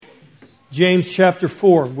James chapter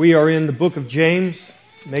 4. We are in the book of James,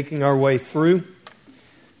 making our way through.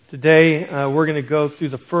 Today, we're going to go through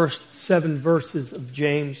the first 7 verses of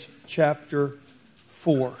James chapter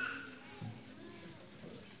 4.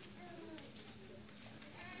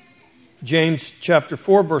 James chapter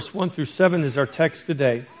 4, verse 1 through 7 is our text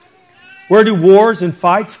today. Where do wars and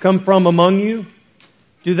fights come from among you?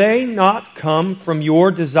 Do they not come from your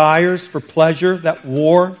desires for pleasure that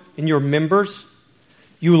war in your members?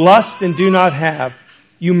 You lust and do not have.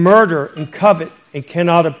 You murder and covet and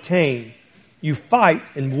cannot obtain. You fight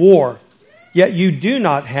and war, yet you do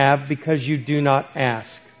not have because you do not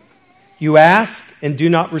ask. You ask and do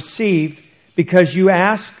not receive because you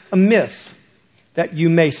ask amiss, that you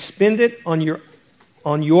may spend it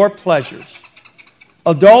on your pleasures.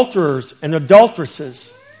 Adulterers and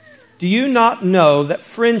adulteresses, do you not know that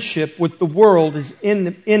friendship with the world is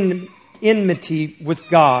enmity with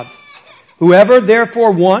God? Whoever therefore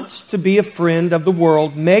wants to be a friend of the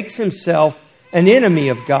world makes himself an enemy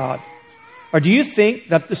of God. Or do you think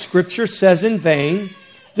that the Scripture says in vain,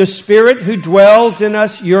 the Spirit who dwells in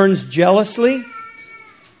us yearns jealously?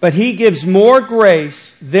 But He gives more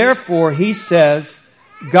grace. Therefore, He says,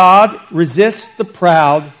 God resists the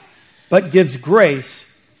proud, but gives grace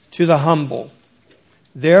to the humble.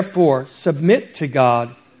 Therefore, submit to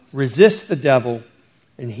God, resist the devil,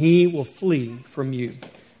 and he will flee from you.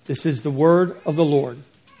 This is the word of the Lord.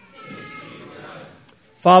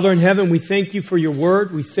 Father in heaven, we thank you for your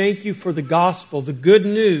word. We thank you for the gospel, the good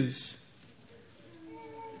news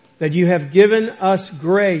that you have given us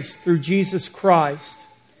grace through Jesus Christ.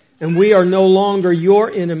 And we are no longer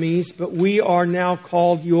your enemies, but we are now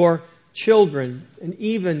called your children and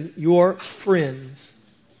even your friends.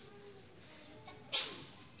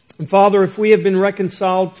 And Father, if we have been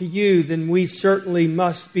reconciled to you, then we certainly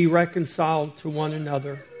must be reconciled to one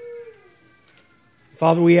another.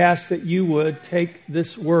 Father, we ask that you would take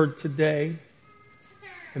this word today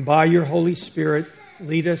and by your Holy Spirit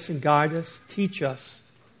lead us and guide us, teach us.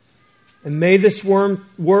 And may this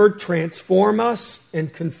word transform us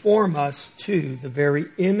and conform us to the very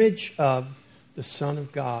image of the Son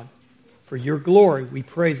of God. For your glory, we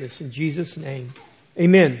pray this in Jesus' name.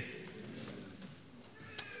 Amen.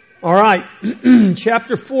 All right,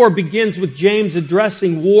 chapter 4 begins with James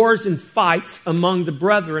addressing wars and fights among the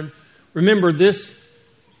brethren. Remember, this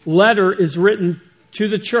letter is written to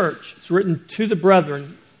the church. It's written to the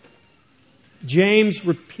brethren. James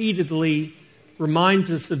repeatedly reminds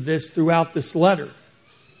us of this throughout this letter.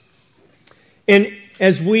 And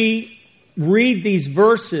as we read these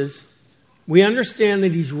verses, we understand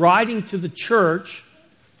that he's writing to the church.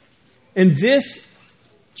 And this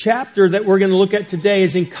chapter that we're going to look at today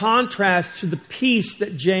is in contrast to the peace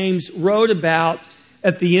that James wrote about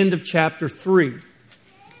at the end of chapter 3.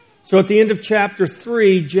 So at the end of chapter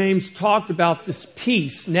 3, James talked about this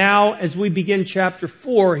peace. Now, as we begin chapter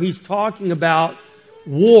 4, he's talking about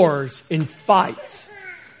wars and fights.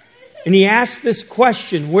 And he asks this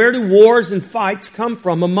question, where do wars and fights come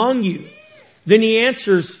from among you? Then he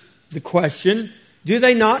answers the question, do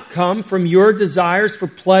they not come from your desires for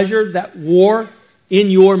pleasure that war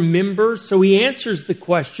in your members? So he answers the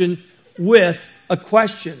question with a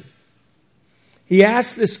question. He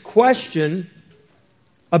asks this question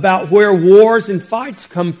about where wars and fights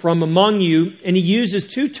come from among you, and he uses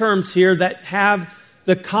 2 terms here that have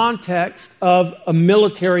the context of a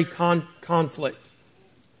military conflict.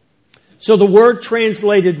 So the word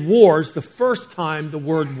translated wars, the first time the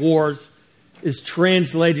word wars is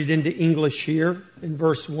translated into English here in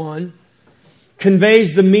verse 1,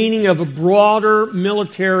 conveys the meaning of a broader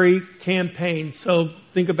military campaign. So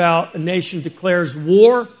think about a nation declares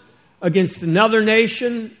war against another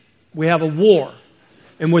nation. We have a war.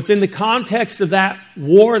 And within the context of that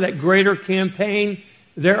war, that greater campaign,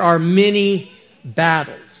 there are many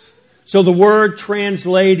battles. So the word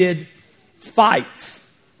translated fights.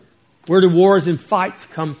 Where do wars and fights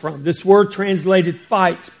come from? This word translated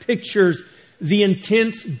fights pictures the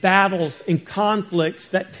intense battles and conflicts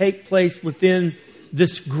that take place within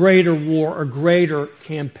this greater war or greater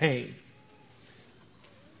campaign.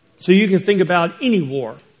 So you can think about any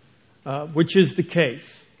war, which is the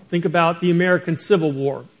case. Think about the American Civil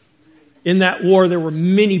War. In that war, there were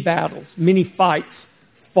many battles, many fights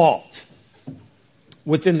fought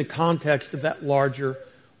within the context of that larger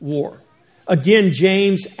war. Again,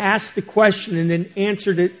 James asked the question and then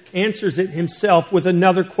answers it himself with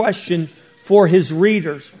another question for his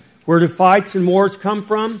readers. Where do fights and wars come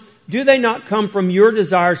from? Do they not come from your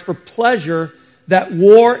desires for pleasure that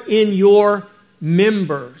war in your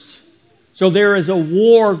members? So there is a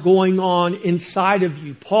war going on inside of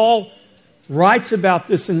you. Paul writes about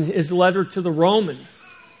this in his letter to the Romans.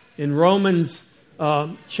 In Romans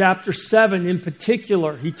chapter 7 in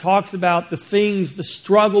particular, he talks about the things, the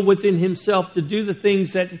struggle within himself to do the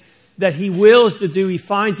things that he wills to do. He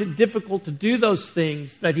finds it difficult to do those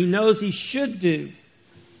things that he knows he should do.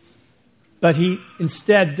 But he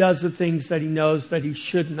instead does the things that he knows that he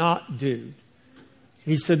should not do.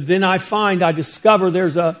 He said, then I discover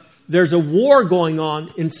there's a war going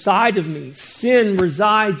on inside of me. Sin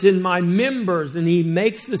resides in my members. And he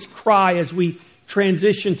makes this cry as we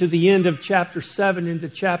transition to the end of chapter 7 into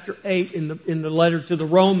chapter 8 in the letter to the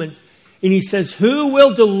Romans. And he says, who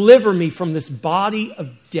will deliver me from this body of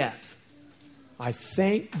death? I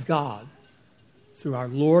thank God through our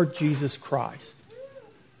Lord Jesus Christ.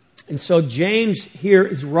 And so James here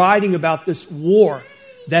is writing about this war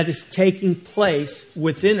that is taking place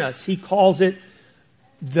within us. He calls it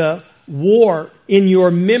the war in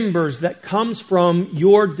your members that comes from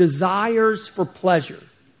your desires for pleasure.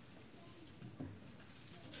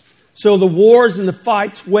 So the wars and the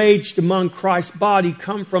fights waged among Christ's body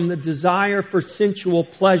come from the desire for sensual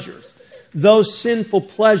pleasures. Those sinful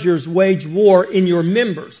pleasures wage war in your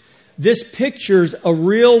members. This pictures a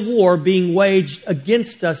real war being waged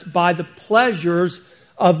against us by the pleasures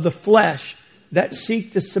of the flesh that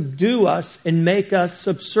seek to subdue us and make us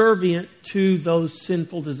subservient to those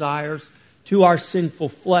sinful desires, to our sinful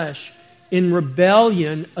flesh, in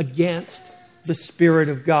rebellion against the Spirit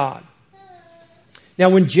of God. Now,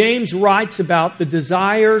 when James writes about the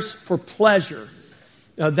desires for pleasure,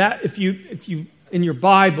 that if you in your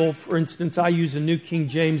Bible, for instance, I use a New King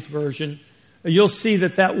James Version, you'll see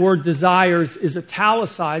that word desires is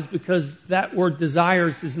italicized because that word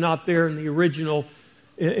desires is not there in the original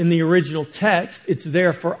text. It's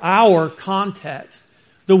there for our context.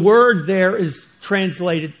 The word there is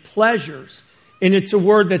translated pleasures, and it's a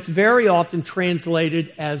word that's very often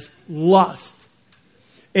translated as lust.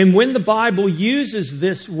 And when the Bible uses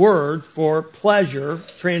this word for pleasure,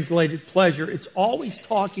 translated pleasure, it's always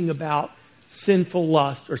talking about sinful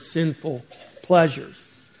lust or sinful pleasures.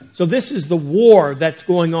 So this is the war that's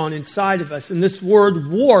going on inside of us. And this word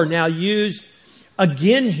war now used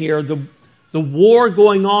again here, the war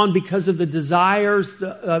going on because of the desires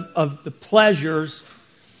of the pleasures.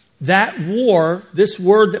 That war, this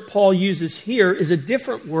word that Paul uses here, is a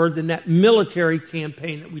different word than that military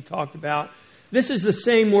campaign that we talked about. This is the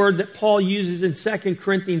same word that Paul uses in 2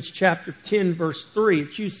 Corinthians chapter 10, verse 3.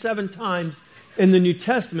 It's used 7 times in the New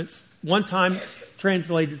Testament. One time it's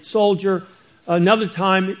translated soldier. Another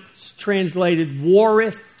time it's translated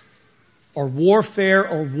warreth or warfare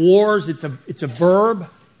or wars. It's a verb.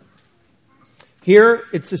 Here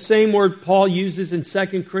it's the same word Paul uses in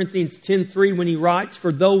 2 Corinthians 10:3 when he writes,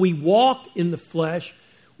 for though we walk in the flesh,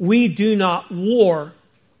 we do not war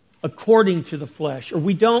according to the flesh, or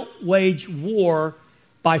we don't wage war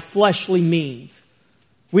by fleshly means.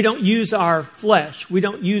 We don't use our flesh. We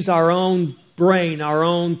don't use our own brain, our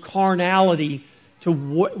own carnality to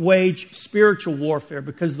wage spiritual warfare,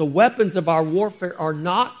 because the weapons of our warfare are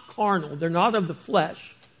not carnal. They're not of the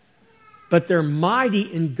flesh, but they're mighty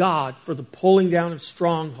in God for the pulling down of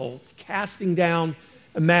strongholds, casting down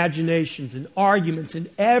imaginations and arguments and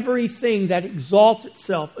everything that exalts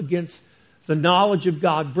itself against the knowledge of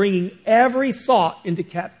God, bringing every thought into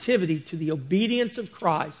captivity to the obedience of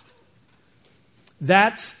Christ.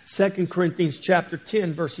 That's 2 Corinthians chapter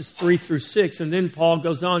 10, verses 3 through 6. And then Paul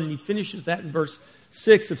goes on and he finishes that in verse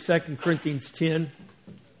 6 of 2 Corinthians 10.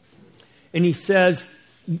 And he says,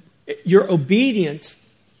 your obedience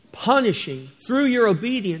punishing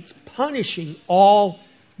all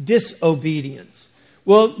disobedience.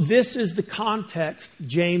 Well, this is the context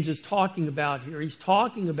James is talking about here. He's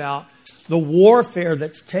talking about the warfare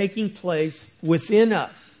that's taking place within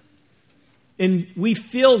us. And we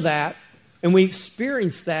feel that and we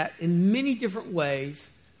experience that in many different ways,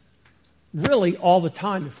 really all the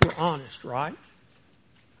time, if we're honest, right?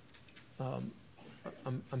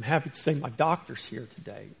 I'm happy to say my doctor's here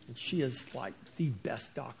today, and she is like the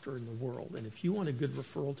best doctor in the world. And if you want a good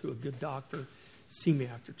referral to a good doctor, see me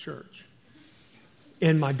after church.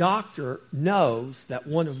 And my doctor knows that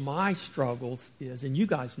one of my struggles is, and you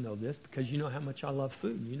guys know this because you know how much I love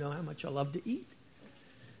food, and you know how much I love to eat.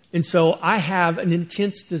 And so I have an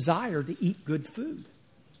intense desire to eat good food.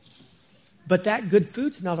 But that good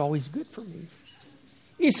food's not always good for me.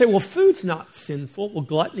 You say, well, food's not sinful. Well,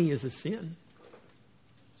 gluttony is a sin.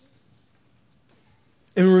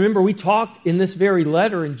 And remember, we talked in this very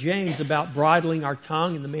letter in James about bridling our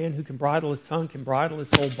tongue, and the man who can bridle his tongue can bridle his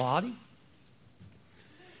whole body.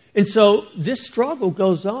 And so this struggle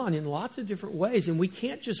goes on in lots of different ways, and we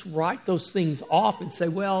can't just write those things off and say,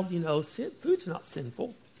 well, food's not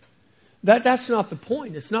sinful. That's not the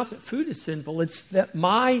point. It's not that food is sinful. It's that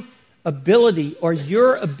my ability or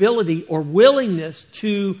your ability or willingness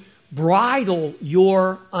to bridle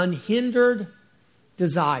your unhindered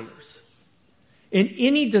desires. And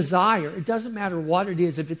any desire, it doesn't matter what it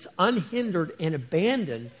is, if it's unhindered and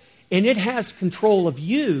abandoned and it has control of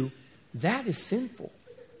you, that is sinful.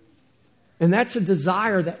 And that's a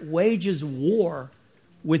desire that wages war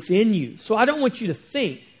within you. So I don't want you to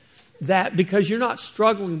think that because you're not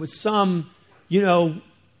struggling with some,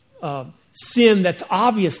 sin that's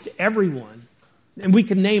obvious to everyone, and we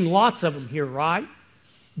can name lots of them here, right?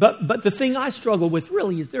 But the thing I struggle with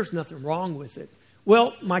really is there's nothing wrong with it.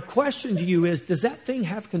 Well, my question to you is, does that thing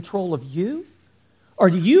have control of you? Or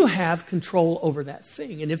do you have control over that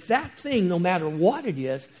thing? And if that thing, no matter what it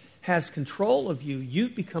is, has control of you,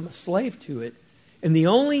 you've become a slave to it. And the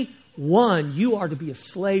only one you are to be a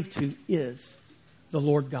slave to is the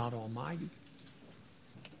Lord God Almighty.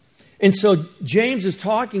 And so James is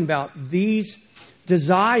talking about these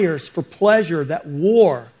desires for pleasure that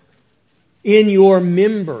war in your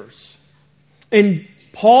members. And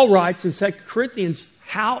Paul writes in 2 Corinthians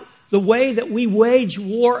how the way that we wage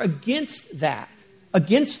war against that,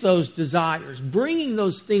 against those desires, bringing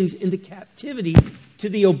those things into captivity to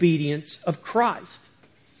the obedience of Christ.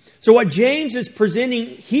 So what James is presenting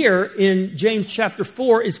here in James chapter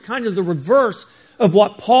 4 is kind of the reverse of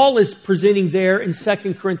what Paul is presenting there in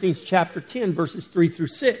 2 Corinthians chapter 10, verses 3 through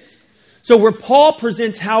 6. So where Paul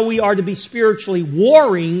presents how we are to be spiritually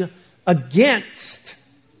warring against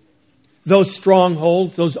those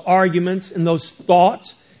strongholds, those arguments, and those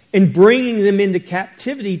thoughts, and bringing them into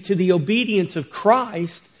captivity to the obedience of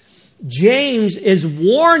Christ, James is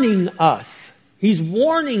warning us. He's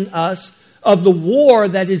warning us of the war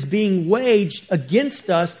that is being waged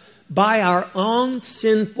against us by our own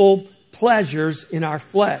sinful pleasures in our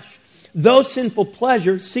flesh. Those sinful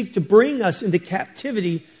pleasures seek to bring us into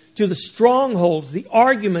captivity to the strongholds, the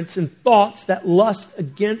arguments and thoughts that lust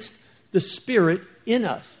against the Spirit in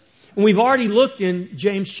us. And we've already looked in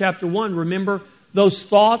James chapter 1. Remember those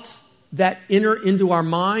thoughts that enter into our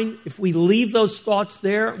mind? If we leave those thoughts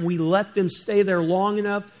there and we let them stay there long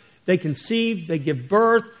enough, they conceive, they give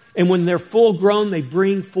birth, and when they're full grown, they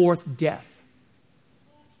bring forth death.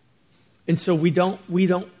 And so we don't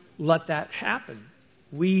let that happen.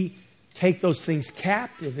 We take those things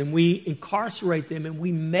captive and we incarcerate them and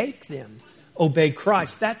we make them obey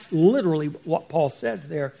Christ. That's literally what Paul says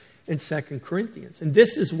there in 2 Corinthians. And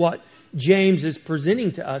this is what James is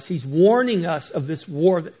presenting to us. He's warning us of this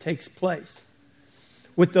war that takes place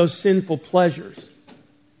with those sinful pleasures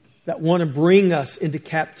that want to bring us into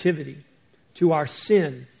captivity to our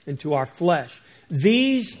sin and to our flesh.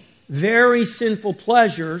 These very sinful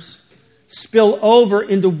pleasures spill over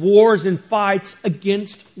into wars and fights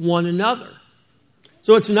against one another.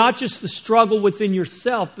 So it's not just the struggle within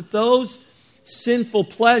yourself, but those sinful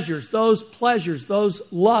pleasures, those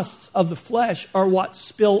lusts of the flesh are what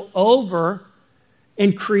spill over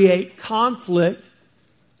and create conflict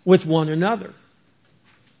with one another.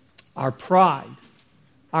 Our pride,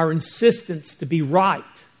 our insistence to be right,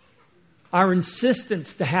 our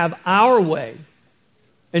insistence to have our way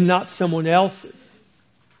and not someone else's.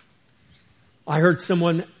 I heard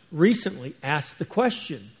someone recently ask the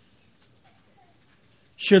question,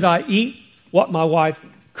 should I eat what my wife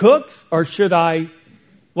cooks or should I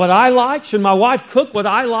like? Should my wife cook what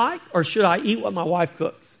I like or should I eat what my wife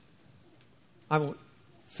cooks? I won't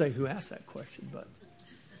say who asked that question, but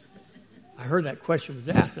I heard that question was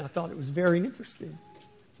asked and I thought it was very interesting.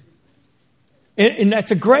 And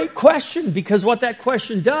that's a great question because what that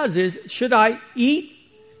question does is, should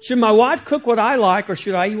my wife cook what I like or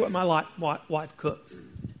should I eat what my wife cooks?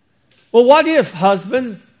 Well, what if,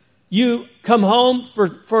 husband, you come home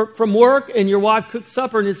from work and your wife cooks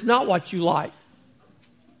supper and it's not what you like?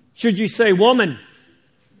 Should you say, woman,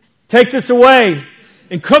 take this away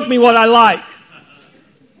and cook me what I like?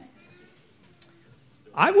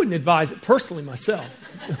 I wouldn't advise it personally myself.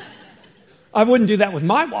 I wouldn't do that with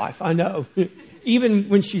my wife, I know, even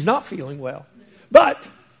when she's not feeling well. But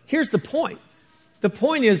here's the point. The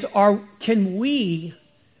point is, can we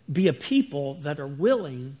be a people that are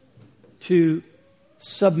willing to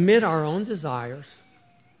submit our own desires,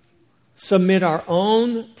 submit our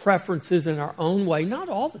own preferences in our own way? Not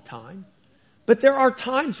all the time, but there are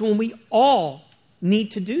times when we all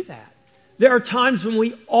need to do that. There are times when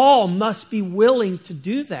we all must be willing to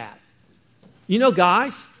do that. You know,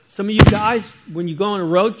 guys, some of you guys, when you go on a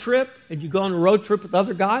road trip and you go on a road trip with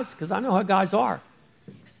other guys, because I know how guys are,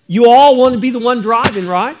 you all want to be the one driving,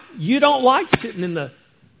 right? You don't like sitting in the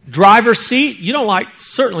driver's seat. You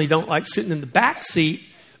certainly don't like sitting in the back seat.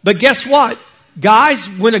 But guess what? Guys,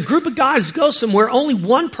 when a group of guys go somewhere, only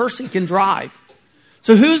one person can drive.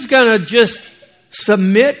 So who's going to just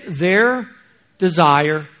submit their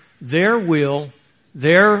desire, their will,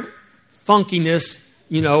 their funkiness?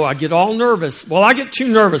 I get all nervous. Well, I get too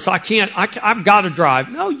nervous. I've got to drive.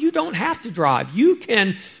 No, you don't have to drive. You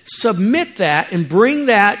can submit that and bring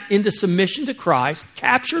that into submission to Christ,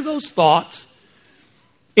 capture those thoughts,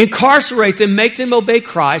 incarcerate them, make them obey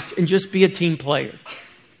Christ, and just be a team player.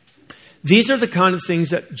 These are the kind of things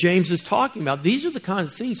that James is talking about. These are the kind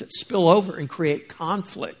of things that spill over and create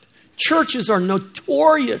conflict. Churches are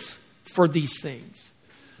notorious for these things.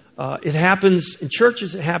 It happens in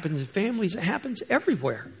churches, it happens in families, it happens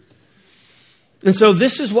everywhere. And so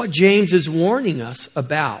this is what James is warning us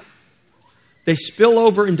about. They spill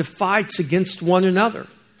over into fights against one another.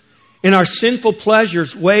 And our sinful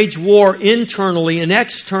pleasures wage war internally and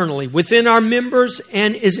externally within our members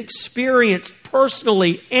and is experienced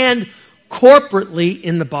personally and corporately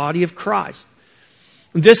in the body of Christ.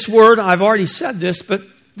 This word, I've already said this, but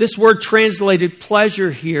this word translated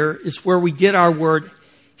pleasure here is where we get our word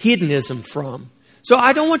hedonism from. So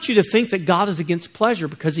I don't want you to think that God is against pleasure,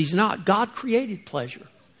 because He's not. God created pleasure.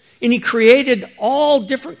 And He created all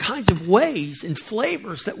different kinds of ways and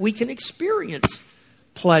flavors that we can experience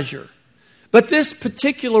pleasure. But this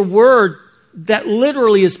particular word that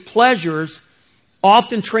literally is pleasures,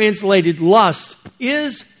 often translated lusts,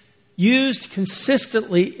 is used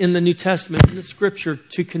consistently in the New Testament, in the Scripture,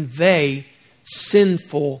 to convey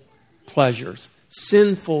sinful pleasures,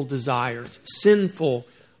 sinful desires, sinful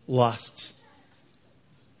lusts.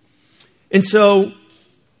 And so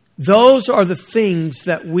those are the things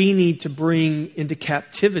that we need to bring into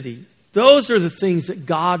captivity. Those are the things that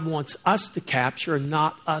God wants us to capture, and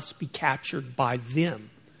not us be captured by them.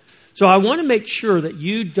 So I want to make sure that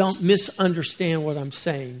you don't misunderstand what I'm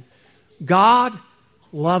saying. God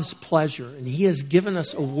loves pleasure, and He has given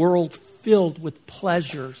us a world filled with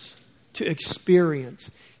pleasures to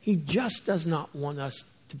experience. He just does not want us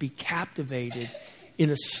to be captivated in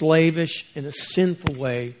a slavish, in a sinful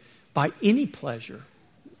way by any pleasure,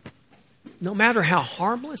 no matter how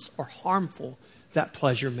harmless or harmful that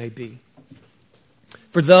pleasure may be.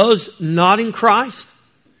 For those not in Christ,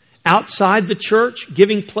 outside the church,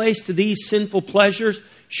 giving place to these sinful pleasures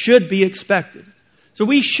should be expected. So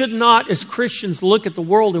we should not, as Christians, look at the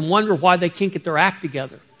world and wonder why they can't get their act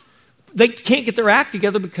together. They can't get their act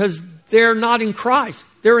together because they're not in Christ.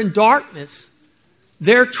 They're in darkness.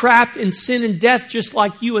 They're trapped in sin and death, just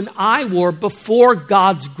like you and I were before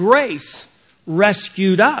God's grace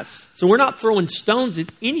rescued us. So we're not throwing stones at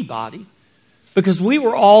anybody, because we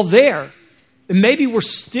were all there. And maybe we're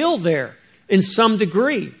still there in some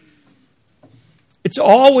degree. It's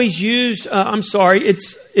always used,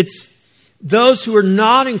 it's those who are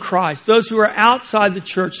not in Christ, those who are outside the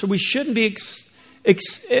church. So we shouldn't be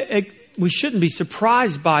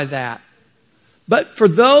surprised by that. But for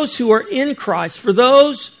those who are in Christ, for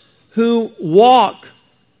those who walk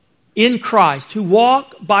in Christ, who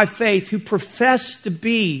walk by faith, who profess to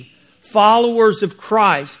be followers of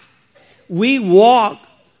Christ, we walk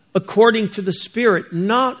according to the Spirit,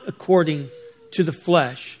 not according to the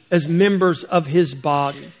flesh, as members of His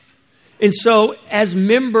body. And so, as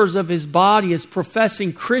members of His body, as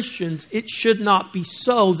professing Christians, it should not be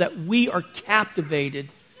so that we are captivated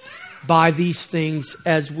by these things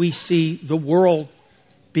as we see the world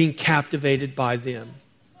being captivated by them.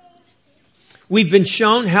 We've been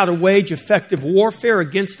shown how to wage effective warfare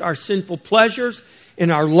against our sinful pleasures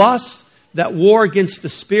and our lusts that war against the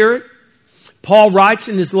Spirit. Paul writes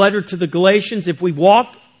in his letter to the Galatians, if we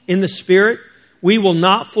walk in the Spirit, we will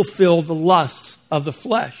not fulfill the lusts of the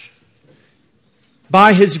flesh.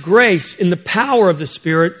 By His grace, in the power of the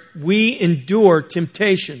Spirit, we endure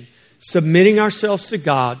temptation, submitting ourselves to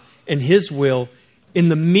God and His will in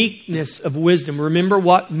the meekness of wisdom. Remember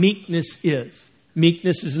what meekness is.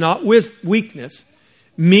 Meekness is not weakness.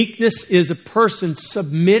 Meekness is a person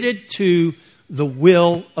submitted to the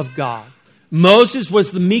will of God. Moses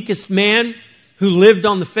was the meekest man who lived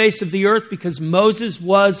on the face of the earth because Moses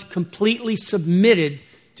was completely submitted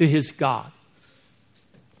to his God.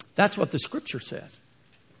 That's what the Scripture says.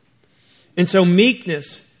 And so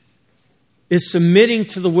meekness is submitting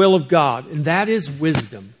to the will of God, and that is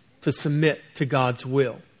wisdom, to submit to God's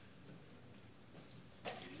will.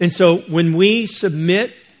 And so when we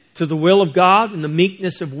submit to the will of God and the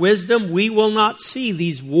meekness of wisdom, we will not see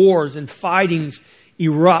these wars and fightings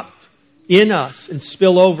erupt in us and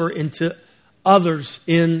spill over into others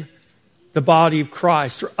in the body of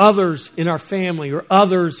Christ, or others in our family, or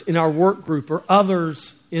others in our work group, or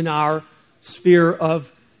others in our sphere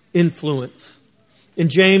of influence. In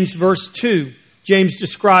James verse 2, James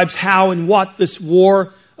describes how and what this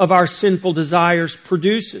war of our sinful desires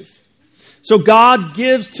produces. So God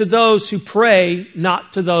gives to those who pray,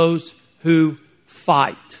 not to those who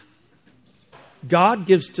fight. God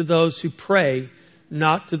gives to those who pray,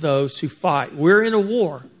 not to those who fight. We're in a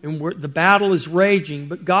war, and the battle is raging,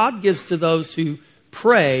 but God gives to those who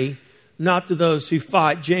pray, not to those who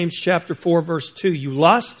fight. James chapter 4, verse 2, you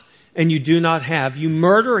lust and you do not have. You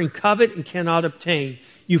murder and covet and cannot obtain.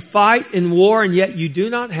 You fight in war and yet you do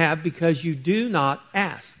not have because you do not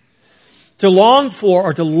ask. To long for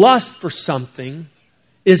or to lust for something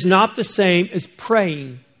is not the same as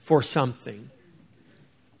praying for something.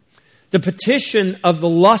 The petition of the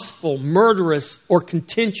lustful, murderous, or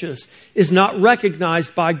contentious is not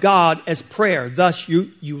recognized by God as prayer. Thus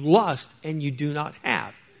you lust and you do not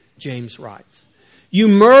have, James writes. You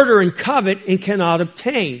murder and covet and cannot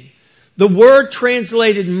obtain. The word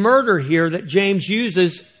translated murder here that James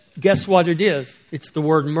uses, guess what it is? It's the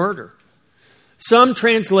word murder. Some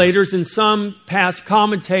translators and some past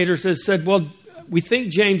commentators have said, well, we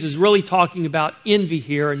think James is really talking about envy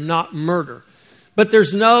here and not murder. But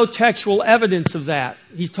there's no textual evidence of that.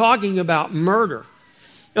 He's talking about murder.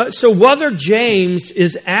 So whether James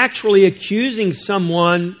is actually accusing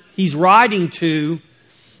someone he's writing to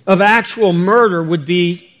of actual murder would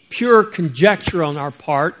be pure conjecture on our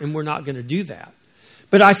part, and we're not going to do that.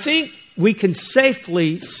 But I think we can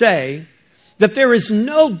safely say that there is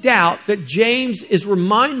no doubt that James is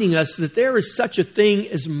reminding us that there is such a thing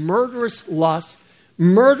as murderous lust,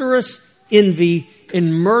 murderous envy,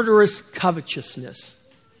 and murderous covetousness.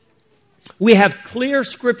 We have clear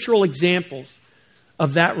scriptural examples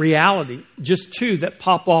of that reality. Just two that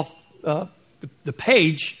pop off the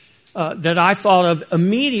page that I thought of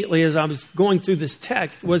immediately as I was going through this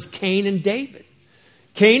text was Cain and David.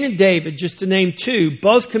 Cain and David, just to name two,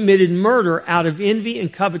 both committed murder out of envy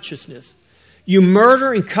and covetousness. You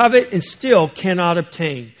murder and covet and still cannot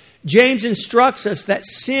obtain. James instructs us that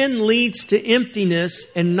sin leads to emptiness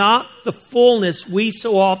and not the fullness we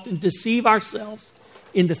so often deceive ourselves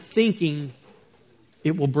into thinking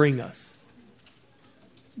it will bring us.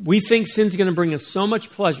 We think sin's going to bring us so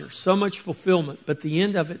much pleasure, so much fulfillment, but the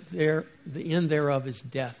end thereof is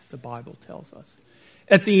death, the Bible tells us.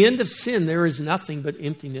 At the end of sin, there is nothing but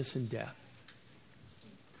emptiness and death.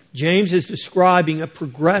 James is describing a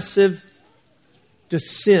progressive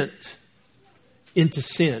descent into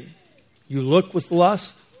sin. You look with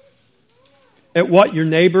lust at what your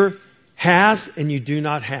neighbor has and you do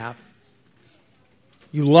not have.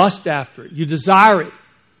 You lust after it. You desire it,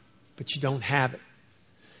 but you don't have it.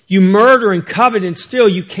 You murder and covet and still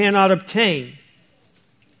you cannot obtain.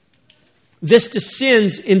 This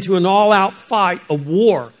descends into an all-out fight, a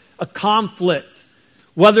war, a conflict,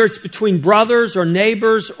 whether it's between brothers or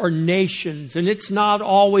neighbors or nations. And it's not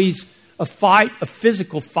always a fight, a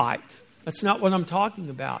physical fight. That's not what I'm talking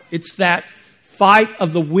about. It's that fight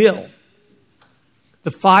of the will.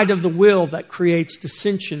 The fight of the will that creates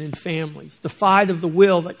dissension in families. The fight of the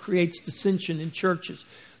will that creates dissension in churches.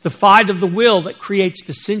 The fight of the will that creates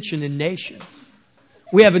dissension in nations.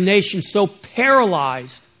 We have a nation so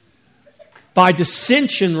paralyzed by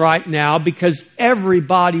dissension right now because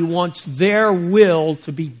everybody wants their will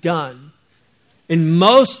to be done. And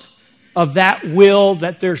most of that will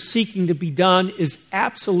that they're seeking to be done is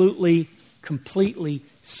absolutely, completely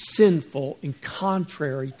sinful and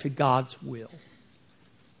contrary to God's will.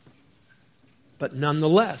 But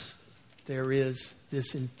nonetheless, there is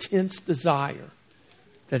this intense desire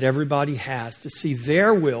that everybody has to see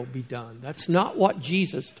their will be done. That's not what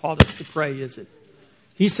Jesus taught us to pray, is it?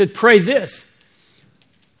 He said, pray this,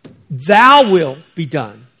 thy will be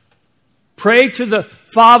done. Pray to the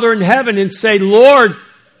Father in heaven and say, Lord,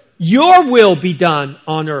 your will be done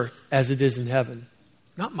on earth as it is in heaven,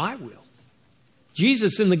 not my will.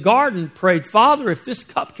 Jesus in the garden prayed, Father, if this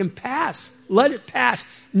cup can pass, let it pass.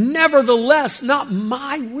 Nevertheless, not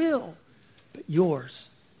my will, but yours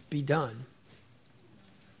be done.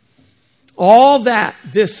 All that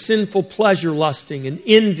this sinful pleasure lusting and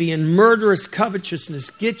envy and murderous covetousness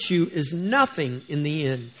gets you is nothing in the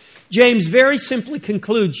end. James very simply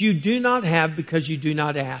concludes, you do not have because you do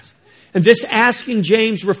not ask. And this asking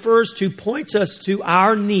James refers to, points us to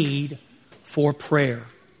our need for prayer.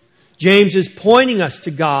 James is pointing us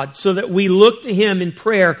to God so that we look to Him in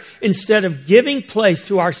prayer instead of giving place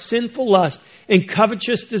to our sinful lust and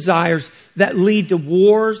covetous desires that lead to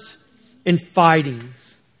wars and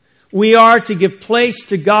fightings. We are to give place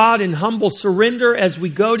to God in humble surrender as we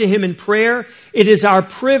go to Him in prayer. It is our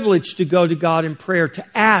privilege to go to God in prayer, to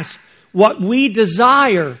ask what we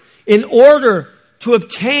desire in order to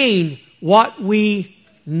obtain what we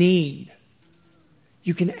need.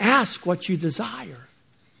 You can ask what you desire.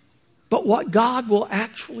 But what God will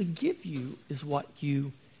actually give you is what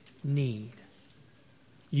you need.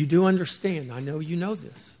 You do understand. I know you know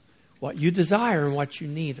this. What you desire and what you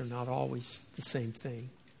need are not always the same thing.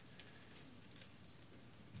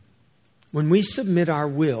 When we submit our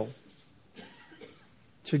will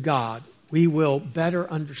to God, we will better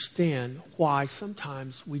understand why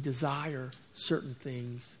sometimes we desire certain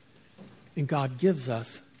things and God gives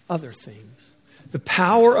us other things. The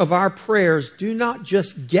power of our prayers do not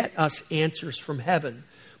just get us answers from heaven.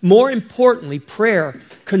 More importantly, prayer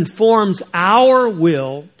conforms our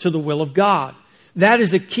will to the will of God. That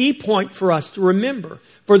is a key point for us to remember.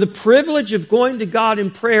 For the privilege of going to God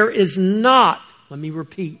in prayer is not, let me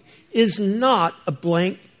repeat, is not a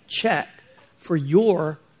blank check for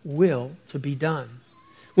your will to be done.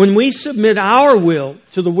 When we submit our will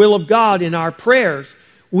to the will of God in our prayers,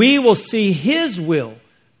 we will see His will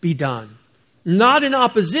be done. Not in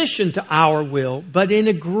opposition to our will, but in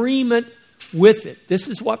agreement with it. This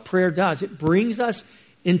is what prayer does. It brings us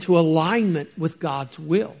into alignment with God's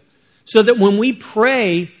will. So that when we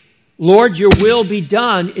pray, Lord, your will be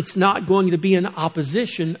done, it's not going to be in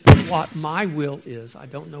opposition of what my will is. I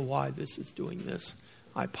don't know why this is doing this.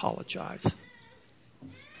 I apologize.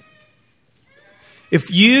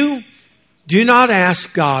 If you do not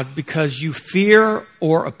ask God because you fear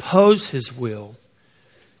or oppose His will,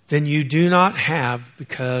 then you do not have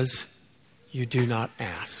because you do not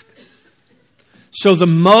ask. So the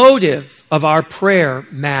motive of our prayer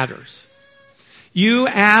matters. You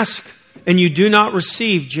ask and you do not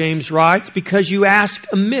receive, James writes, because you ask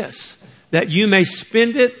amiss, that you may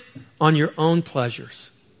spend it on your own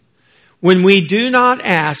pleasures. When we do not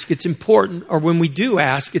ask, it's important, or when we do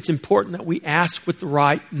ask, it's important that we ask with the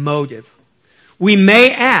right motive. We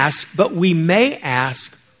may ask, but we may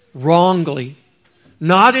ask wrongly.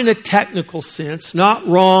 Not in a technical sense, not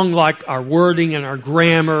wrong like our wording and our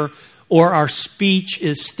grammar or our speech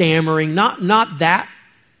is stammering, not that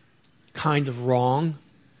kind of wrong.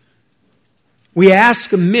 We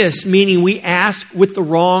ask amiss, meaning we ask with the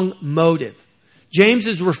wrong motive. James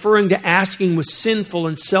is referring to asking with sinful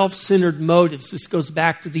and self-centered motives. This goes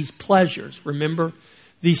back to these pleasures, remember?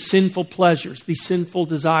 These sinful pleasures, these sinful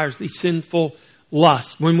desires, these sinful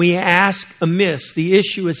lusts. When we ask amiss, the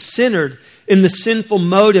issue is centered in the sinful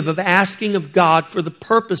motive of asking of God for the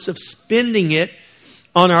purpose of spending it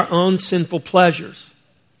on our own sinful pleasures.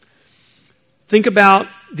 Think about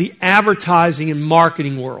the advertising and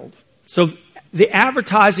marketing world. So the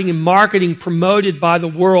advertising and marketing promoted by the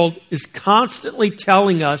world is constantly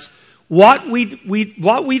telling us what we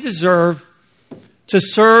deserve to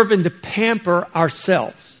serve and to pamper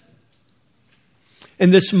ourselves.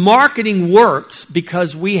 And this marketing works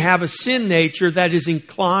because we have a sin nature that is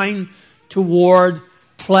inclined toward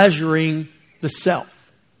pleasuring the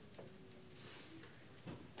self.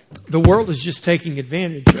 The world is just taking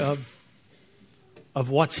advantage of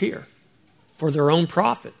what's here for their own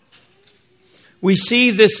profit. We see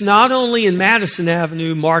this not only in Madison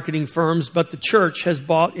Avenue marketing firms, but the church has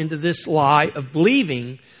bought into this lie of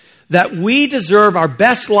believing that we deserve our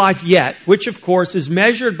best life yet, which of course is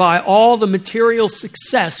measured by all the material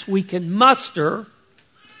success we can muster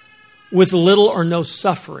with little or no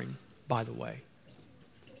suffering, by the way.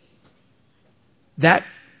 That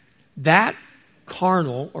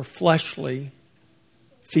carnal or fleshly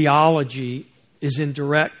theology is in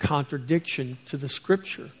direct contradiction to the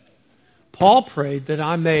Scripture. Paul prayed that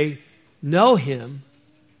I may know Him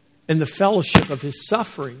in the fellowship of His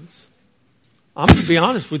sufferings. I'm going to be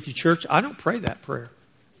honest with you, church. I don't pray that prayer.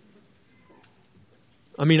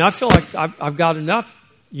 I mean, I feel like I've got enough,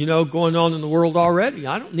 going on in the world already.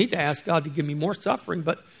 I don't need to ask God to give me more suffering.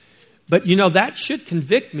 But that should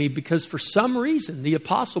convict me because for some reason, the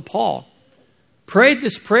Apostle Paul prayed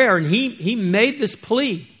this prayer and he made this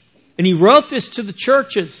plea. And he wrote this to the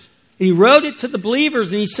churches. And he wrote it to the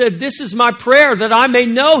believers. And he said, this is my prayer that I may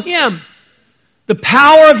know Him, the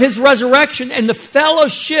power of His resurrection and the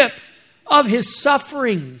fellowship of His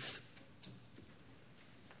sufferings.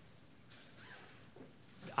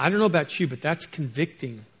 I don't know about you, but that's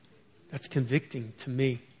convicting. That's convicting to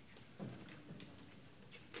me.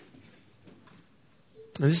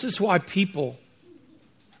 And this is why people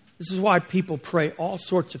pray all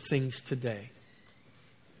sorts of things today.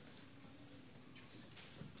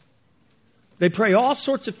 They pray all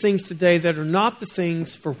sorts of things today that are not the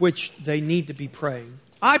things for which they need to be praying.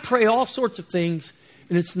 I pray all sorts of things,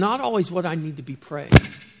 and it's not always what I need to be praying.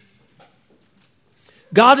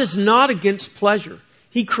 God is not against pleasure.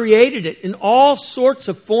 He created it in all sorts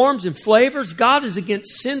of forms and flavors. God is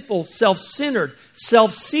against sinful, self-centered,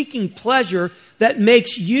 self-seeking pleasure that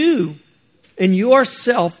makes you and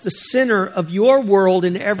yourself the center of your world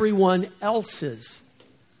and everyone else's.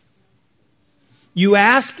 You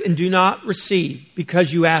ask and do not receive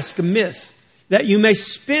because you ask amiss, that you may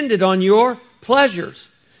spend it on your pleasures.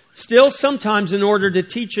 Still, sometimes in order to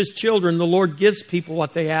teach His children, the Lord gives people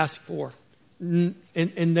what they ask for. And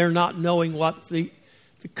they're not knowing what the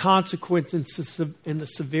consequences and the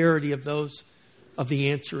severity of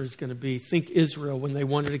the answer is going to be. Think Israel when they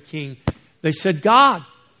wanted a king. They said, God,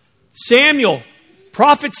 Samuel,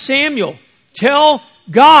 prophet Samuel, tell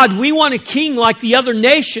God we want a king like the other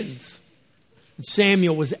nations. And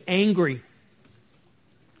Samuel was angry.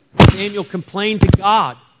 Samuel complained to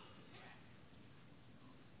God.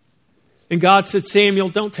 And God said, Samuel,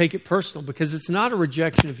 don't take it personal because it's not a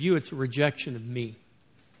rejection of you, it's a rejection of me.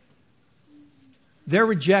 They're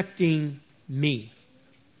rejecting me.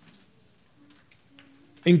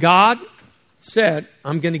 And God said,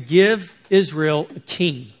 I'm going to give Israel a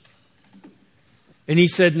king. And He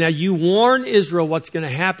said, now you warn Israel what's going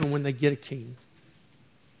to happen when they get a king.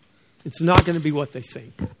 It's not going to be what they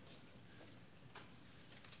think.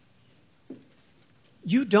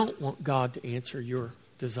 You don't want God to answer your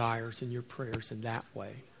desires and your prayers in that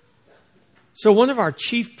way. So one of our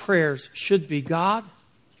chief prayers should be, God,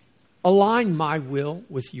 align my will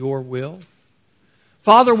with your will.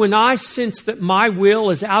 Father, when I sense that my will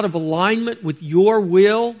is out of alignment with your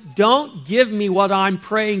will, don't give me what I'm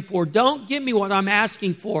praying for. Don't give me what I'm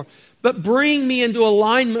asking for. But bring me into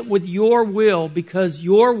alignment with your will, because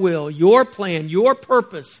your will, your plan, your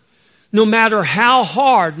purpose, no matter how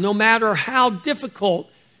hard, no matter how difficult,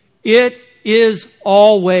 it is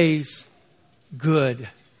always good.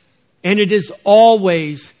 And it is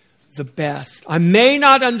always the best. I may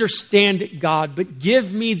not understand it, God, but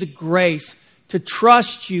give me the grace to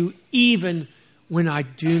trust you even when I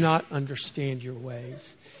do not understand your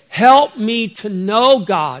ways. Help me to know,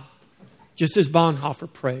 God, just as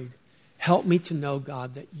Bonhoeffer prayed, help me to know,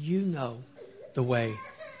 God, that you know the way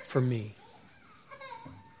for me.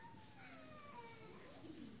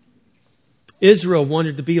 Israel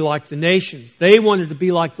wanted to be like the nations. They wanted to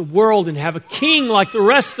be like the world and have a king like the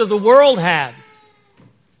rest of the world had.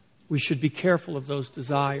 We should be careful of those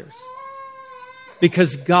desires.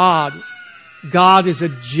 Because God is a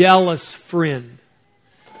jealous friend.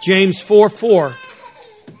 James 4:4.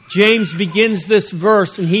 James begins this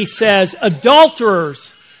verse and he says,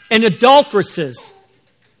 adulterers and adulteresses,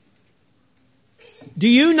 do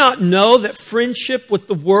you not know that friendship with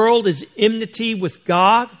the world is enmity with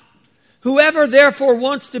God? Whoever therefore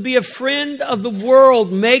wants to be a friend of the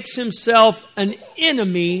world makes himself an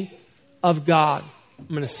enemy of God. I'm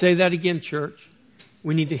going to say that again, church.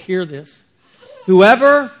 We need to hear this.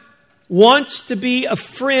 Whoever wants to be a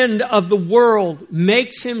friend of the world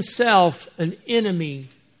makes himself an enemy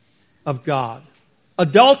of God.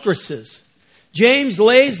 Adulteresses. James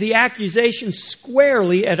lays the accusation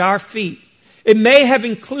squarely at our feet. It may have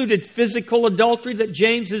included physical adultery that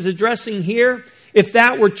James is addressing here. If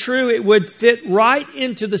that were true, it would fit right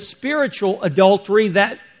into the spiritual adultery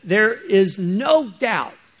that there is no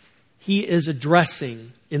doubt he is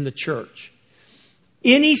addressing in the church.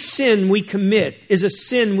 Any sin we commit is a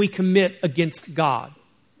sin we commit against God.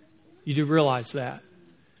 You do realize that.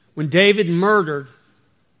 When David murdered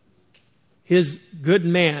his good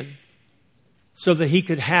man so that he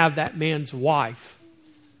could have that man's wife,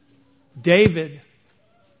 David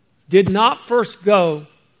did not first go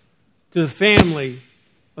to the family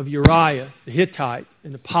of Uriah the Hittite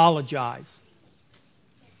and apologize.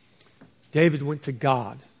 David went to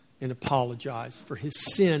God and apologized for his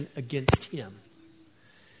sin against him.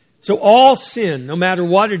 So all sin, no matter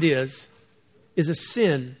what it is a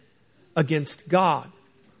sin against God.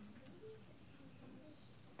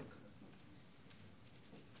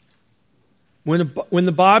 When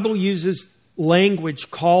the Bible uses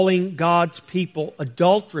language calling God's people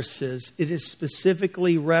adulteresses, it is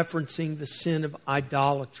specifically referencing the sin of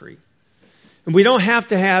idolatry. And we don't have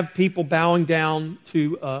to have people bowing down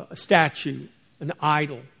to a statue, an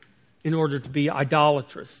idol, in order to be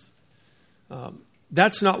idolatrous.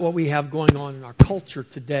 That's not what we have going on in our culture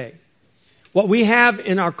today. What we have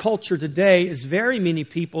in our culture today is very many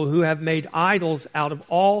people who have made idols out of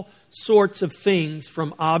all sorts of things,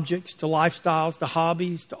 from objects to lifestyles to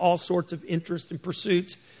hobbies to all sorts of interests and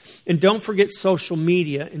pursuits. And don't forget social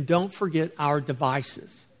media, and don't forget our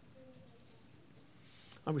devices.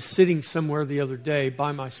 I was sitting somewhere the other day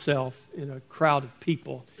by myself in a crowd of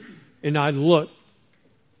people, and I looked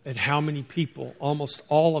at how many people, almost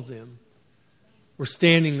all of them, were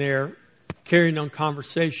standing there carrying on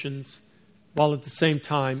conversations while at the same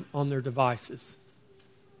time on their devices.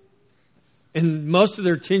 And most of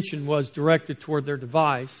their attention was directed toward their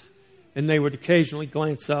device, And they would occasionally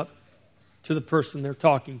glance up to the person they're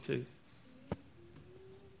talking to.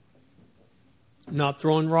 I'm not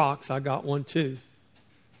throwing rocks. I got one too.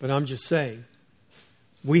 But I'm just saying,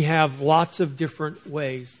 we have lots of different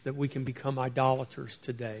ways that we can become idolaters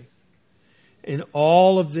today. In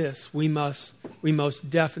all of this, we most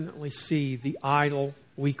definitely see the idol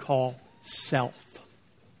we call self.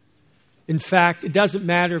 In fact, it doesn't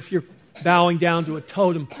matter if you're bowing down to a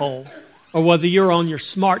totem pole or whether you're on your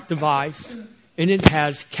smart device and it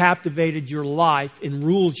has captivated your life and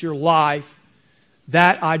rules your life.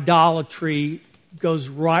 That idolatry goes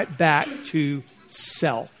right back to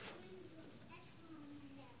self.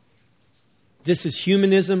 This is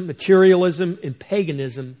humanism, materialism, and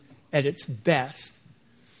paganism at its best.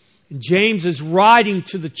 And James is writing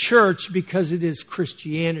to the church because it is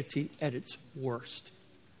Christianity at its worst.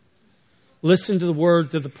 Listen to the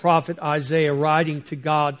words of the prophet Isaiah writing to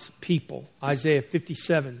God's people. Isaiah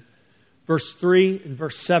 57, verse 3 and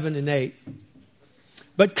verse 7 and 8.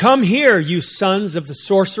 But come here, you sons of the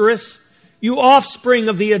sorceress, you offspring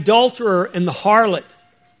of the adulterer and the harlot.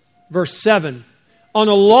 Verse 7. On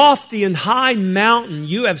a lofty and high mountain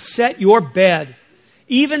you have set your bed.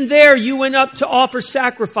 Even there you went up to offer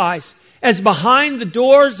sacrifice. As behind the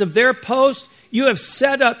doors of their post you have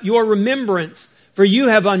set up your remembrance. For you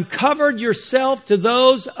have uncovered yourself to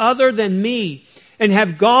those other than me, and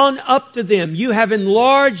have gone up to them. You have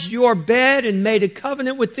enlarged your bed and made a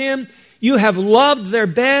covenant with them. You have loved their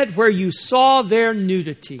bed where you saw their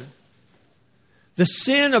nudity. The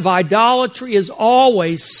sin of idolatry is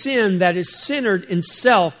always sin that is centered in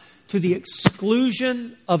self to the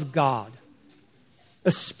exclusion of God.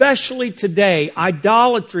 Especially today,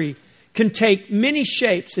 idolatry can take many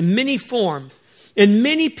shapes and many forms. And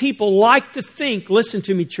many people like to think, listen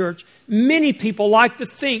to me, church, many people like to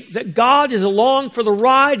think that God is along for the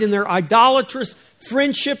ride in their idolatrous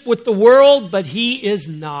friendship with the world, but He is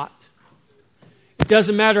not. It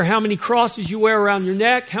doesn't matter how many crosses you wear around your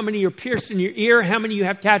neck, how many are pierced in your ear, how many you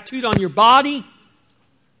have tattooed on your body.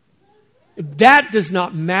 That does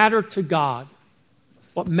not matter to God.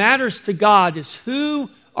 What matters to God is who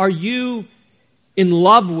are you in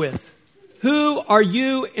love with? Who are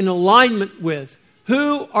you in alignment with?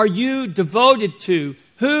 Who are you devoted to?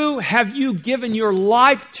 Who have you given your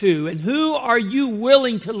life to? And who are you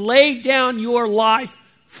willing to lay down your life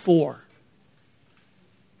for?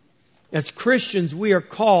 As Christians, we are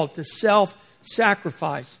called to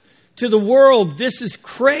self-sacrifice. To the world, this is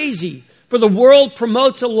crazy. For the world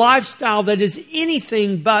promotes a lifestyle that is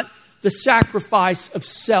anything but the sacrifice of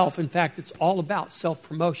self. In fact, it's all about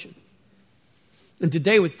self-promotion. And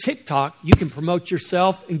today with TikTok, you can promote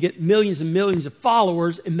yourself and get millions and millions of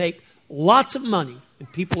followers and make lots of money.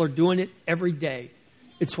 And people are doing it every day.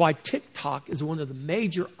 It's why TikTok is one of the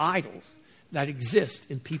major idols that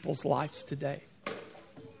exist in people's lives today.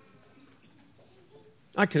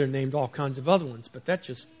 I could have named all kinds of other ones, but that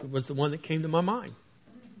just was the one that came to my mind.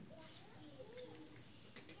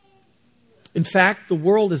 In fact, the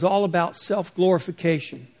world is all about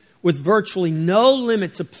self-glorification, with virtually no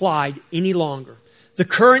limits applied any longer. The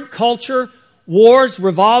current culture, wars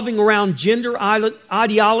revolving around gender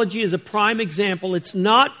ideology is a prime example. It's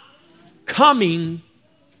not coming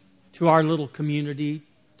to our little community,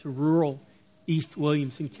 to rural East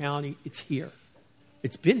Williamson County. It's here.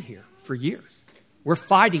 It's been here for years. We're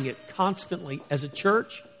fighting it constantly as a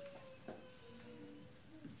church.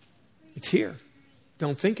 It's here.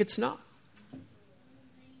 Don't think it's not.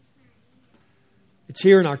 It's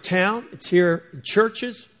here in our town. It's here in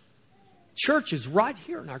churches. Churches right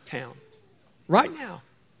here in our town. Right now.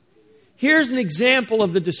 Here's an example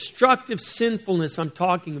of the destructive sinfulness I'm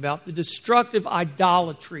talking about. The destructive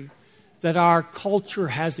idolatry that our culture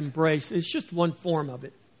has embraced. It's just one form of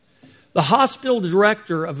it. The hospital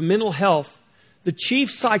director of mental health, the chief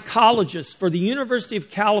psychologist for the University of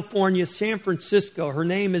California, San Francisco, her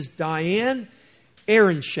name is Diane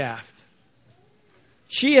Ehrenschaft.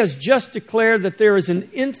 She has just declared that there is an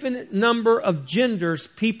infinite number of genders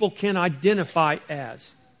people can identify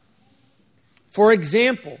as. For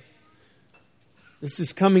example, this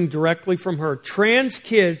is coming directly from her, trans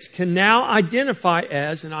kids can now identify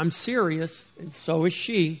as, and I'm serious, and so is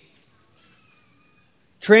she,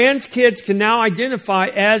 trans kids can now identify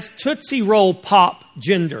as Tootsie Roll Pop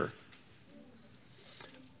gender.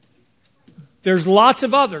 There's lots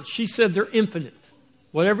of others. She said they're infinite.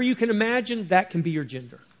 Whatever you can imagine, that can be your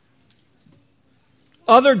gender.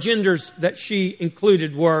 Other genders that she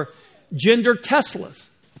included were gender Teslas,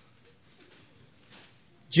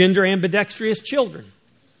 gender ambidextrous children,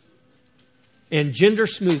 and gender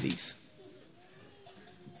smoothies.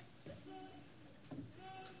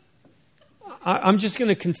 I'm just going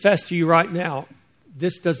to confess to you right now,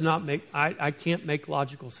 this does not make, I can't make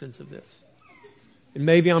logical sense of this. And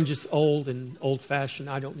maybe I'm just old and old-fashioned,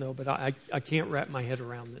 I don't know, but I can't wrap my head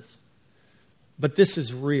around this. But this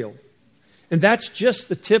is real. And that's just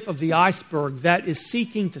the tip of the iceberg that is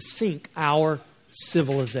seeking to sink our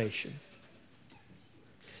civilization.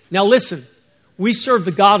 Now listen, we serve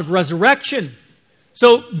the God of resurrection.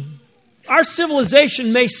 So our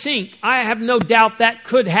civilization may sink. I have no doubt that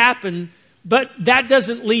could happen, but that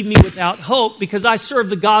doesn't leave me without hope because I serve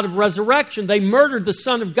the God of resurrection. They murdered the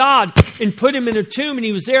Son of God and put him in a tomb, and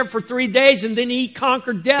he was there for 3 days, and then he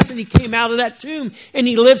conquered death, and he came out of that tomb, and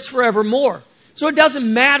he lives forevermore. So it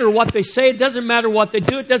doesn't matter what they say. It doesn't matter what they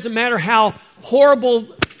do. It doesn't matter how horrible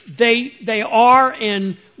they are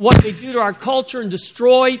and what they do to our culture and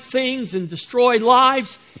destroy things and destroy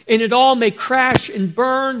lives. And it all may crash and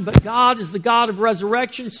burn, but God is the God of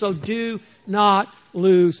resurrection, so do not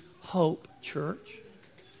lose hope, church.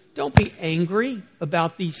 Don't be angry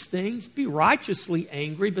about these things. Be righteously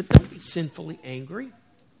angry, but don't be sinfully angry.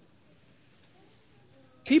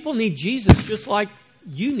 People need Jesus just like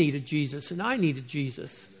you needed Jesus and I needed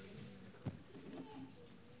Jesus.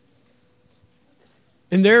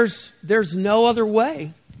 And there's no other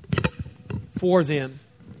way for them.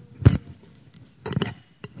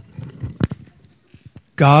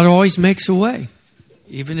 God always makes a way,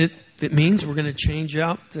 even if it means we're going to change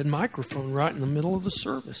out the microphone right in the middle of the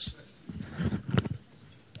service.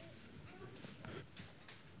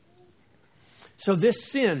 So this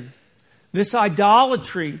sin, this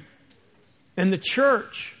idolatry, and the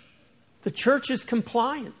church is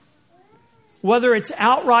compliant. Whether it's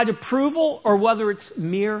outright approval or whether it's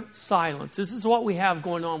mere silence. This is what we have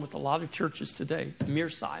going on with a lot of churches today, mere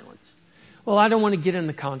silence. Well, I don't want to get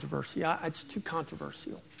into controversy. It's too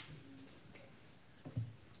controversial.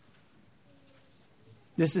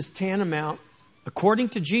 This is tantamount, according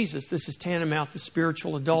to Jesus, this is tantamount to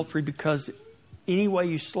spiritual adultery because any way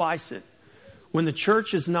you slice it, when the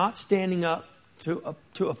church is not standing up to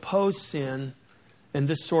oppose sin and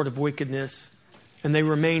this sort of wickedness, and they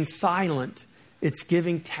remain silent, it's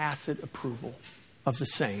giving tacit approval of the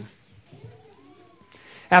same.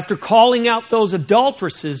 After calling out those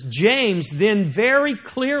adulteresses, James then very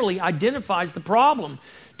clearly identifies the problem.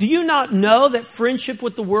 Do you not know that friendship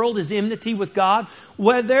with the world is enmity with God?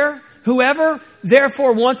 Whoever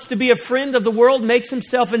therefore wants to be a friend of the world makes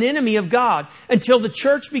himself an enemy of God. Until the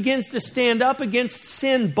church begins to stand up against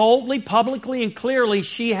sin boldly, publicly, and clearly,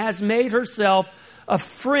 she has made herself a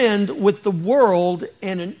friend with the world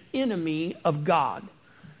and an enemy of God.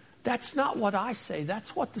 That's not what I say.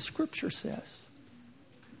 That's what the Scripture says.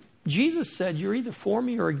 Jesus said, you're either for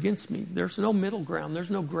me or against me. There's no middle ground.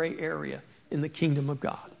 There's no gray area in the kingdom of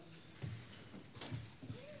God.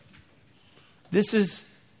 This is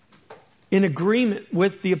in agreement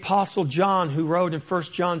with the Apostle John, who wrote in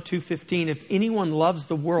 1 John 2:15, if anyone loves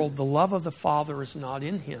the world, the love of the Father is not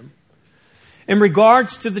in him. In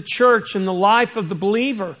regards to the church and the life of the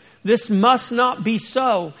believer, this must not be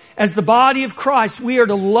so. As the body of Christ, we are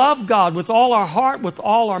to love God with all our heart, with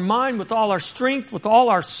all our mind, with all our strength, with all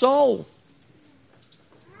our soul.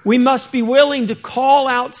 We must be willing to call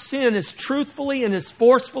out sin as truthfully and as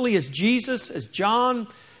forcefully as Jesus, as John,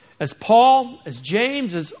 as Paul, as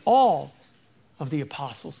James, as all of the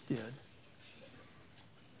apostles did.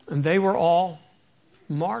 And they were all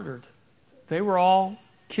martyred. They were all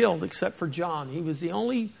killed except for John. He was the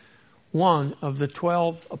only one of the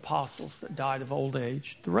 12 apostles that died of old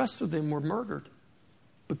age. The rest of them were murdered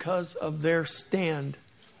because of their stand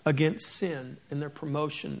against sin and their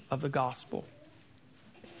promotion of the gospel.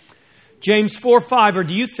 James 4:5, or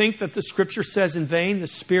do you think that the Scripture says in vain, the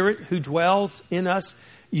Spirit who dwells in us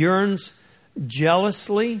yearns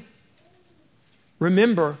jealously?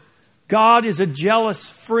 Remember, God is a jealous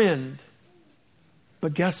friend.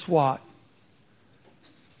 But guess what?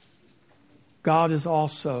 God is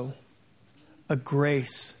also a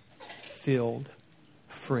grace-filled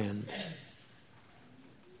friend.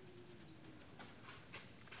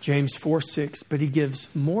 James 4:6, but he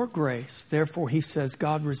gives more grace. Therefore, he says,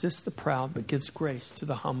 God resists the proud, but gives grace to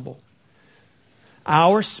the humble.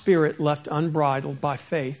 Our spirit, left unbridled by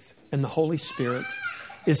faith in the Holy Spirit,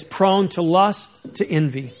 is prone to lust, to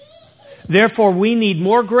envy. Therefore, we need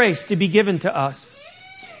more grace to be given to us.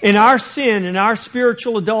 In our sin, in our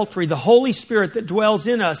spiritual adultery, the Holy Spirit that dwells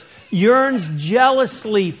in us yearns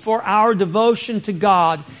jealously for our devotion to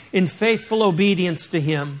God in faithful obedience to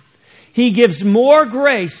Him. He gives more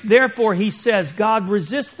grace. Therefore, he says, God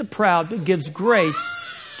resists the proud, but gives grace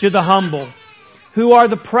to the humble. Who are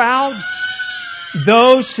the proud?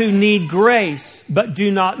 Those who need grace, but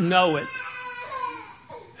do not know it.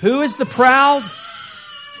 Who is the proud?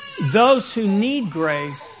 Those who need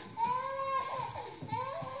grace,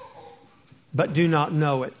 but do not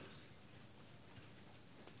know it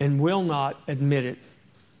and will not admit it.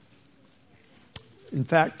 In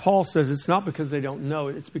fact, Paul says it's not because they don't know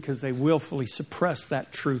it, it's because they willfully suppress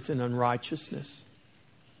that truth in unrighteousness.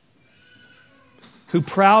 Who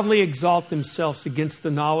proudly exalt themselves against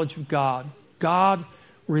the knowledge of God. God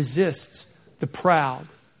resists the proud.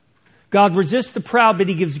 God resists the proud, but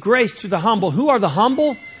He gives grace to the humble. Who are the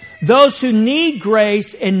humble? Those who need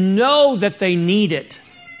grace and know that they need it.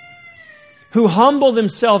 Who humble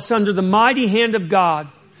themselves under the mighty hand of God.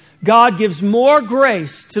 God gives more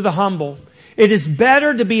grace to the humble. It is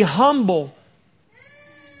better to be humble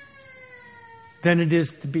than it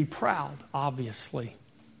is to be proud, obviously.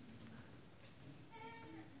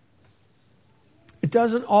 It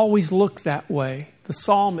doesn't always look that way. The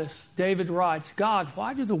psalmist, David writes, God,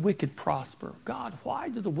 why do the wicked prosper? God, why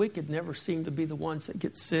do the wicked never seem to be the ones that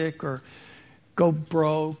get sick or go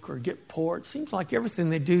broke or get poor? It seems like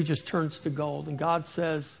everything they do just turns to gold. And God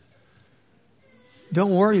says,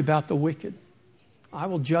 don't worry about the wicked. I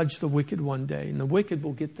will judge the wicked one day, and the wicked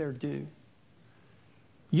will get their due.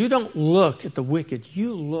 You don't look at the wicked,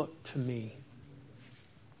 you look to me.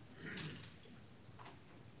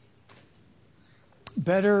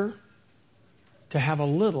 Better to have a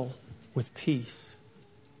little with peace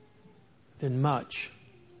than much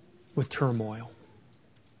with turmoil.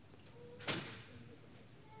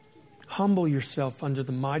 Humble yourself under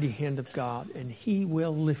the mighty hand of God, and He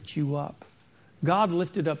will lift you up. God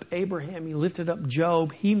lifted up Abraham. He lifted up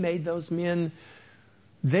Job. He made those men,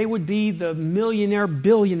 they would be the millionaire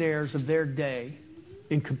billionaires of their day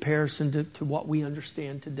in comparison to what we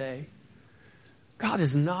understand today. God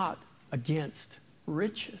is not against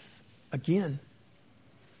riches. Again,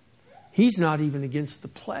 He's not even against the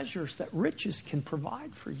pleasures that riches can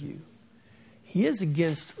provide for you. He is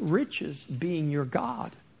against riches being your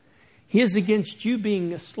God. He is against you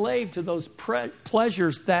being a slave to those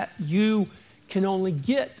pleasures that you can only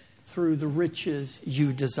get through the riches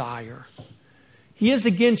you desire. He is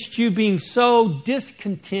against you being so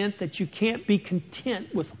discontent that you can't be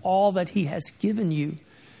content with all that He has given you.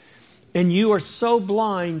 And you are so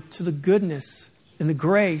blind to the goodness and the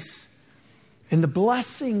grace and the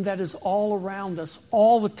blessing that is all around us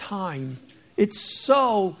all the time. It's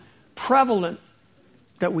so prevalent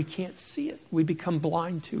that we can't see it. We become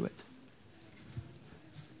blind to it.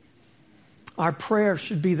 Our prayer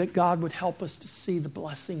should be that God would help us to see the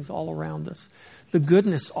blessings all around us, the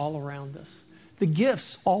goodness all around us, the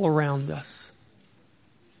gifts all around us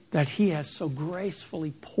that He has so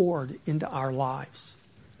gracefully poured into our lives.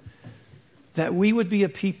 That we would be a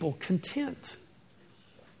people content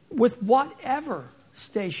with whatever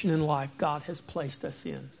station in life God has placed us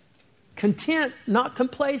in. Content, not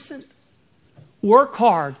complacent. Work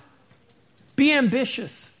hard. Be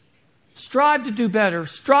ambitious. Strive to do better.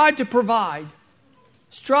 Strive to provide.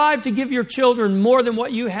 Strive to give your children more than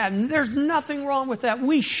what you had. And there's nothing wrong with that.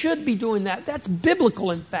 We should be doing that. That's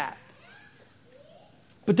biblical, in fact.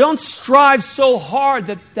 But don't strive so hard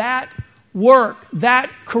that that work,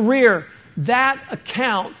 that career, that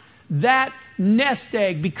account, that nest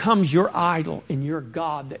egg becomes your idol and your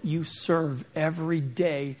God that you serve every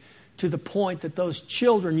day, to the point that those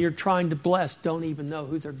children you're trying to bless don't even know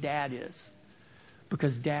who their dad is.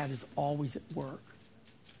 Because dad is always at work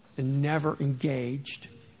and never engaged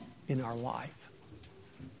in our life.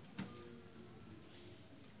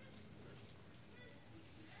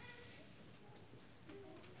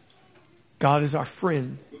 God is our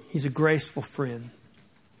friend. He's a graceful friend.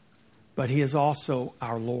 But He is also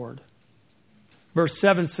our Lord. Verse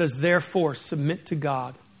 7 says, therefore, submit to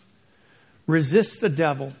God. Resist the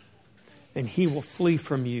devil, and he will flee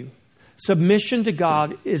from you. Submission to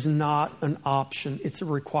God is not an option. It's a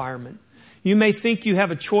requirement. You may think you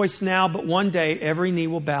have a choice now, but one day every knee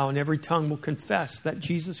will bow and every tongue will confess that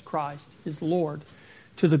Jesus Christ is Lord,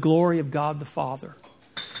 to the glory of God the Father.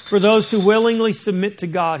 For those who willingly submit to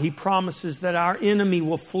God, He promises that our enemy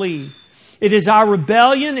will flee. It is our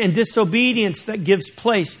rebellion and disobedience that gives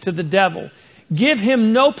place to the devil. Give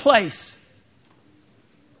him no place.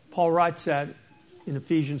 Paul writes that in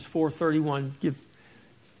Ephesians 4:31.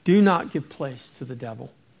 Do not give place to the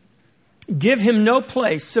devil. Give him no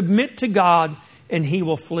place. Submit to God, and He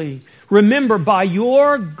will flee. Remember, by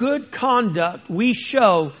your good conduct, we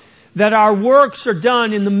show that our works are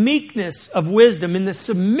done in the meekness of wisdom, in the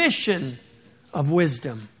submission of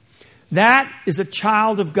wisdom. That is a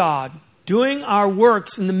child of God. Doing our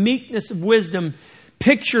works in the meekness of wisdom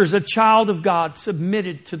pictures a child of God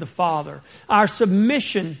submitted to the Father. Our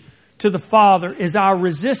submission to the Father is our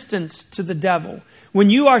resistance to the devil. When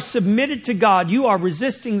you are submitted to God, you are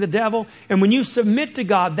resisting the devil. And when you submit to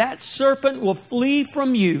God, that serpent will flee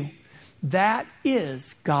from you. That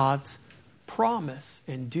is God's promise.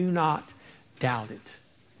 And do not doubt it.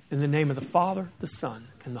 In the name of the Father, the Son,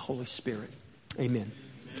 and the Holy Spirit. Amen.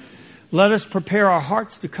 Let us prepare our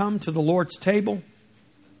hearts to come to the Lord's table.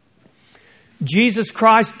 Jesus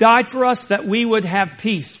Christ died for us that we would have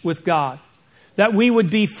peace with God, that we would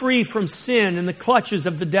be free from sin and the clutches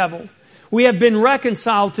of the devil. We have been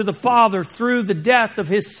reconciled to the Father through the death of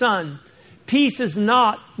His Son. Peace is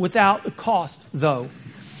not without a cost, though.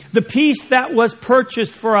 The peace that was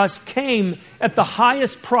purchased for us came at the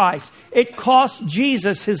highest price. It cost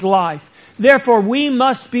Jesus His life. Therefore, we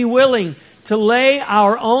must be willing to lay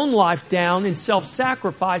our own life down in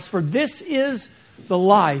self-sacrifice, for this is the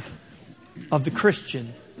life of the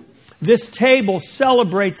Christian. This table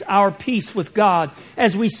celebrates our peace with God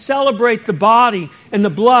as we celebrate the body and the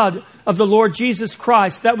blood of the Lord Jesus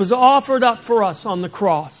Christ that was offered up for us on the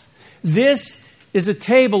cross. This is a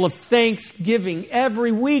table of thanksgiving.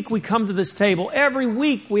 Every week we come to this table. Every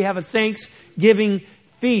week we have a Thanksgiving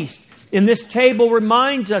feast. And this table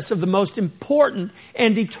reminds us of the most important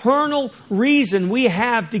and eternal reason we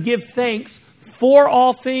have to give thanks for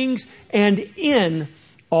all things and in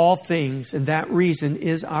all things. And that reason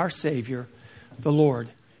is our Savior, the Lord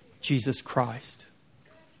Jesus Christ.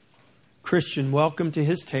 Christian, welcome to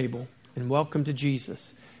His table and welcome to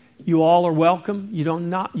Jesus. You all are welcome. You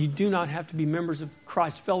do not have to be members of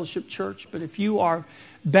Christ Fellowship Church, but if you are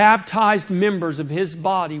baptized members of His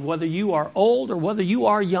body, whether you are old or whether you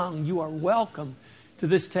are young, you are welcome to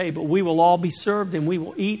this table. We will all be served and we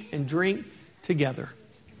will eat and drink together.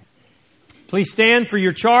 Please stand for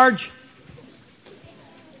your charge.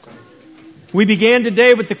 We began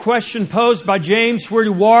today with the question posed by James, where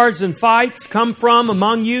do wars and fights come from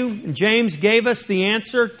among you? And James gave us the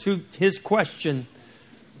answer to his question.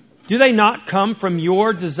 Do they not come from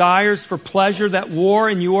your desires for pleasure that war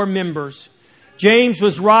in your members? James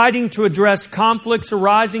was writing to address conflicts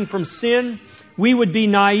arising from sin. We would be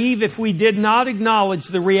naive if we did not acknowledge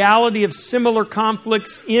the reality of similar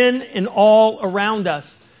conflicts in and all around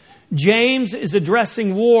us. James is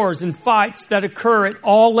addressing wars and fights that occur at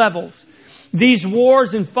all levels. These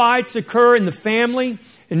wars and fights occur in the family,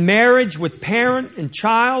 in marriage, with parent and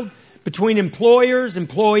child, between employers,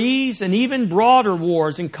 employees, and even broader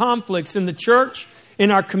wars and conflicts in the church,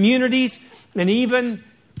 in our communities, and even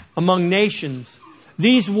among nations.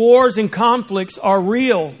 These wars and conflicts are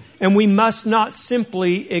real, and we must not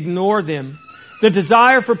simply ignore them. The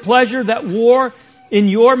desire for pleasure that war in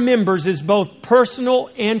your members is both personal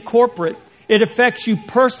and corporate. It affects you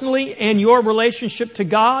personally and your relationship to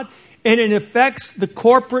God, and it affects the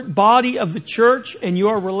corporate body of the church and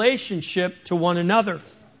your relationship to one another.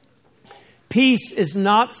 Peace is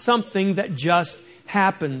not something that just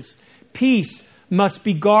happens. Peace must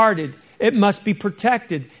be guarded. It must be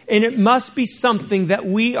protected. And it must be something that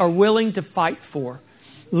we are willing to fight for.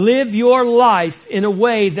 Live your life in a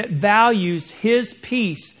way that values His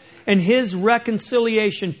peace and His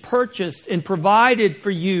reconciliation purchased and provided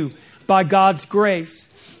for you by God's grace.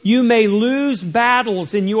 You may lose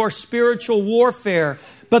battles in your spiritual warfare,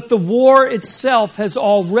 but the war itself has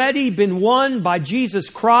already been won by Jesus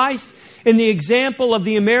Christ. In the example of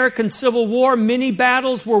the American Civil War, many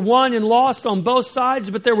battles were won and lost on both sides,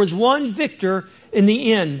 but there was one victor in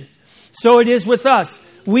the end. So it is with us.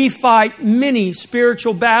 We fight many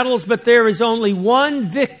spiritual battles, but there is only one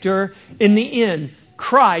victor in the end.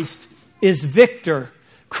 Christ is victor.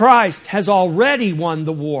 Christ has already won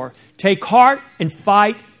the war. Take heart and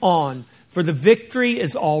fight on, for the victory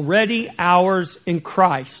is already ours in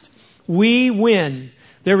Christ. We win.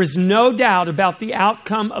 There is no doubt about the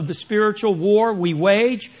outcome of the spiritual war we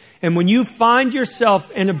wage. And when you find yourself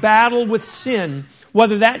in a battle with sin,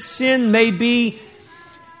 whatever that sin may be,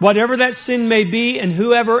 and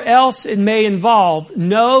whoever else it may involve,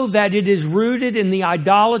 know that it is rooted in the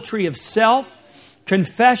idolatry of self.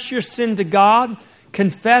 Confess your sin to God,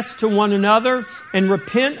 confess to one another, and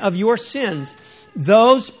repent of your sins.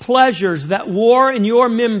 Those pleasures that war in your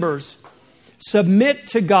members, submit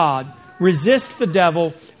to God, resist the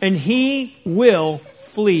devil, and he will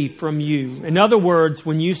flee from you. In other words,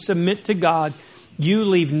 when you submit to God, you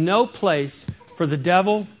leave no place for the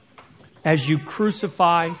devil as you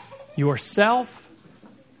crucify yourself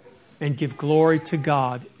and give glory to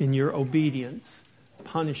God in your obedience,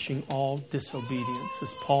 punishing all disobedience,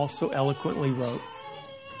 as Paul so eloquently wrote.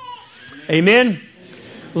 Amen.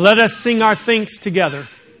 Let us sing our thanks together.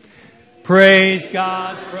 Praise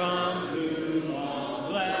God from whom all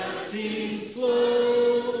blessings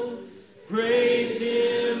flow. Praise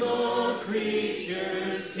Him, all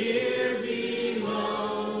creatures here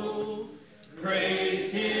below.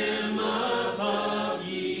 Praise him above,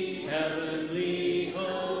 ye heavenly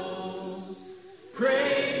hosts.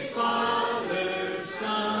 Praise Father,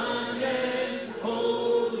 Son, and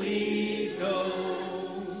Holy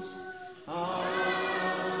Ghost. Amen.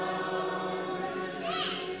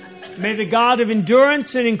 May the God of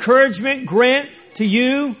endurance and encouragement grant to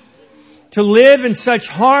you to live in such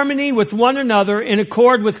harmony with one another in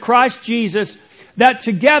accord with Christ Jesus, that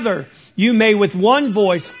together you may with one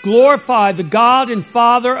voice glorify the God and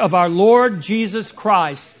Father of our Lord Jesus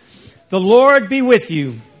Christ. The Lord be with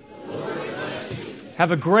you.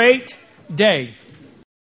 Have a great day.